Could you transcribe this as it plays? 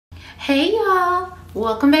Hey y'all,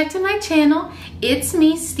 welcome back to my channel. It's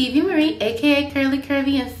me, Stevie Marie, aka Curly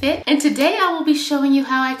Curvy and Fit, and today I will be showing you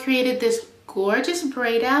how I created this gorgeous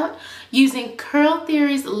braid out using Curl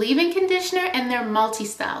Theory's leave-in conditioner and their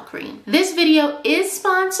multi-style cream. This video is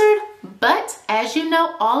sponsored, but as you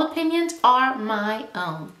know, all opinions are my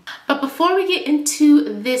own. But before we get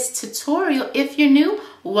into this tutorial, if you're new,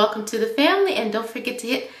 welcome to the family, and don't forget to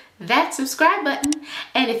hit that subscribe button.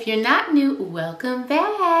 And if you're not new, welcome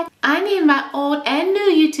back. I need my old and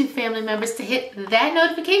new YouTube family members to hit that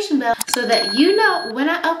notification bell so that you know when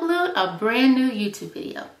I upload a brand new YouTube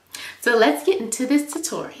video. So let's get into this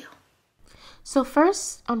tutorial. So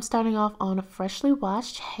first, I'm starting off on a freshly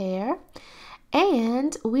washed hair,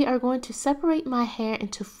 and we are going to separate my hair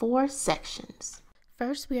into 4 sections.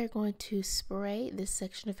 First, we are going to spray this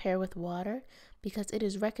section of hair with water because it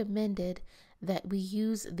is recommended that we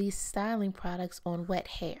use these styling products on wet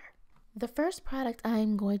hair. The first product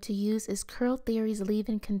I'm going to use is Curl Theory's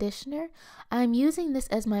leave-in conditioner. I'm using this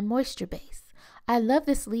as my moisture base. I love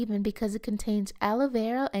this leave-in because it contains aloe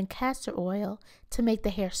vera and castor oil to make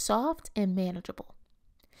the hair soft and manageable.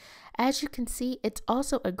 As you can see, it's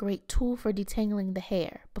also a great tool for detangling the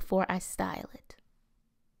hair before I style it.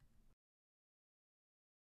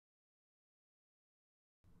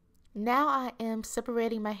 Now I am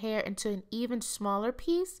separating my hair into an even smaller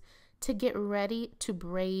piece to get ready to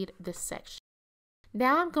braid this section.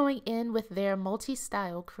 Now I'm going in with their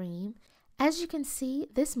multi-style cream. As you can see,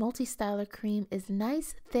 this multi-styler cream is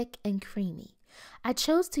nice, thick, and creamy. I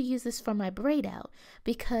chose to use this for my braid out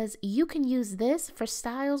because you can use this for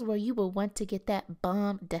styles where you will want to get that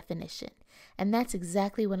bomb definition. And that's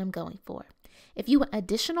exactly what I'm going for. If you want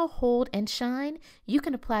additional hold and shine, you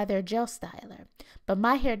can apply their gel styler, but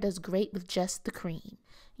my hair does great with just the cream.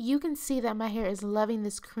 You can see that my hair is loving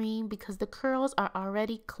this cream because the curls are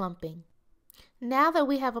already clumping. Now that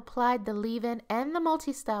we have applied the leave-in and the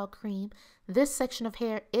multi-style cream, this section of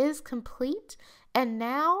hair is complete, and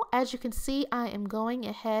now, as you can see, I am going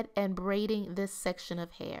ahead and braiding this section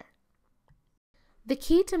of hair. The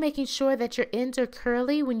key to making sure that your ends are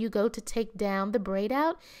curly when you go to take down the braid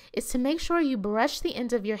out is to make sure you brush the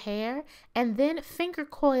ends of your hair and then finger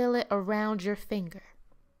coil it around your finger.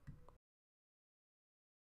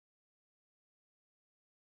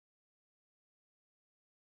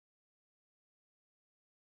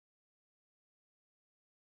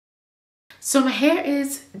 So my hair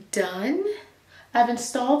is done. I've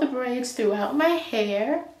installed the braids throughout my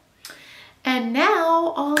hair. And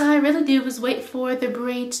now all I really do is wait for the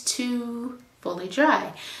braids to fully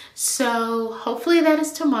dry. So hopefully that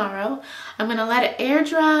is tomorrow. I'm gonna let it air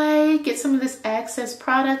dry, get some of this excess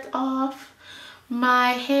product off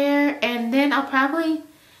my hair, and then I'll probably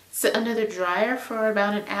sit under the dryer for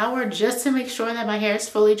about an hour just to make sure that my hair is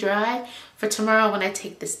fully dry for tomorrow when I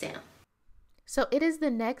take this down. So it is the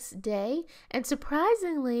next day, and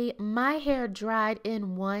surprisingly, my hair dried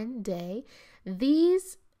in one day.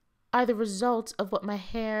 These are the results of what my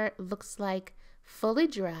hair looks like fully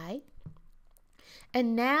dry.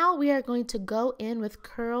 And now we are going to go in with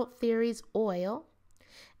Curl Theory's oil.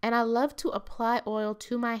 And I love to apply oil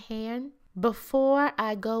to my hair before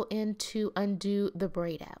I go in to undo the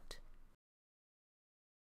braid out.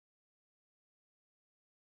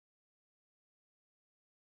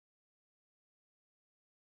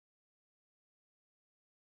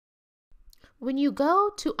 When you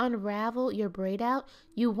go to unravel your braid out,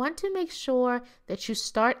 you want to make sure that you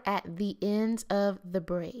start at the ends of the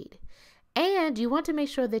braid. And you want to make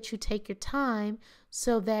sure that you take your time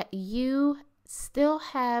so that you still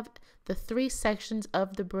have the 3 sections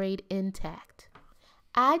of the braid intact.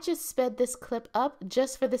 I just sped this clip up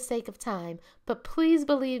just for the sake of time, but please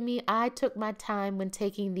believe me, I took my time when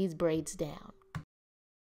taking these braids down.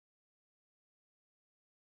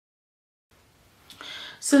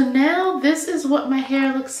 So now this is what my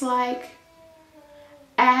hair looks like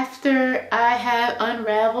after I have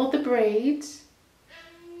unraveled the braids.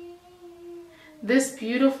 This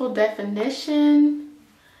beautiful definition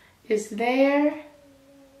is there.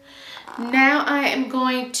 Now I am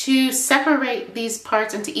going to separate these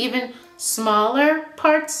parts into even smaller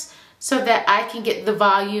parts so that I can get the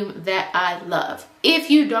volume that I love.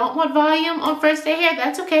 If you don't want volume on first day hair,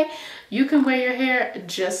 that's okay. You can wear your hair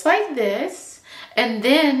just like this and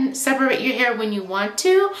then separate your hair when you want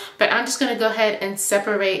to, but I'm just gonna go ahead and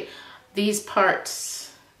separate these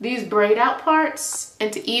parts, these braid out parts,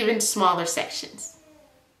 into even smaller sections.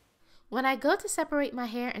 When I go to separate my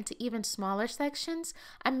hair into even smaller sections,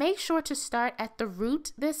 I make sure to start at the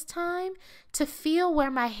root this time to feel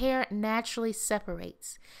where my hair naturally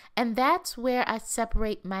separates. And that's where I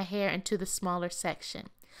separate my hair into the smaller section.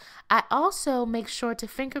 I also make sure to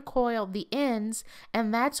finger coil the ends,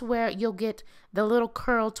 and that's where you'll get the little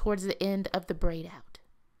curl towards the end of the braid out.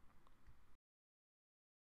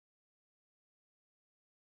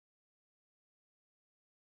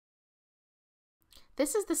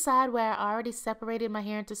 This is the side where I already separated my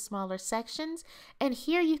hair into smaller sections, and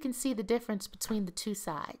here you can see the difference between the two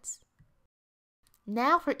sides.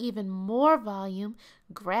 Now for even more volume,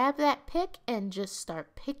 grab that pick and just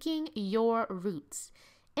start picking your roots.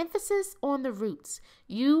 Emphasis on the roots.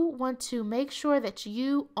 You want to make sure that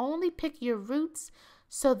you only pick your roots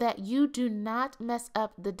so that you do not mess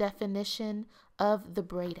up the definition of the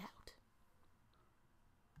braid out.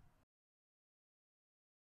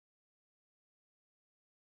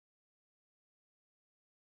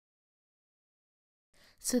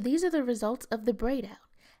 So these are the results of the braid out.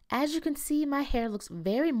 As you can see, my hair looks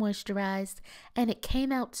very moisturized and it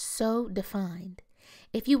came out so defined.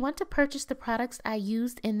 If you want to purchase the products I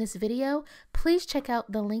used in this video, please check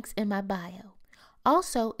out the links in my bio.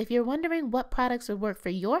 Also, if you're wondering what products would work for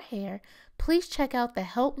your hair, please check out the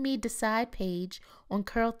Help Me Decide page on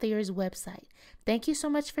Curl Theory's website. Thank you so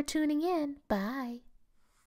much for tuning in. Bye.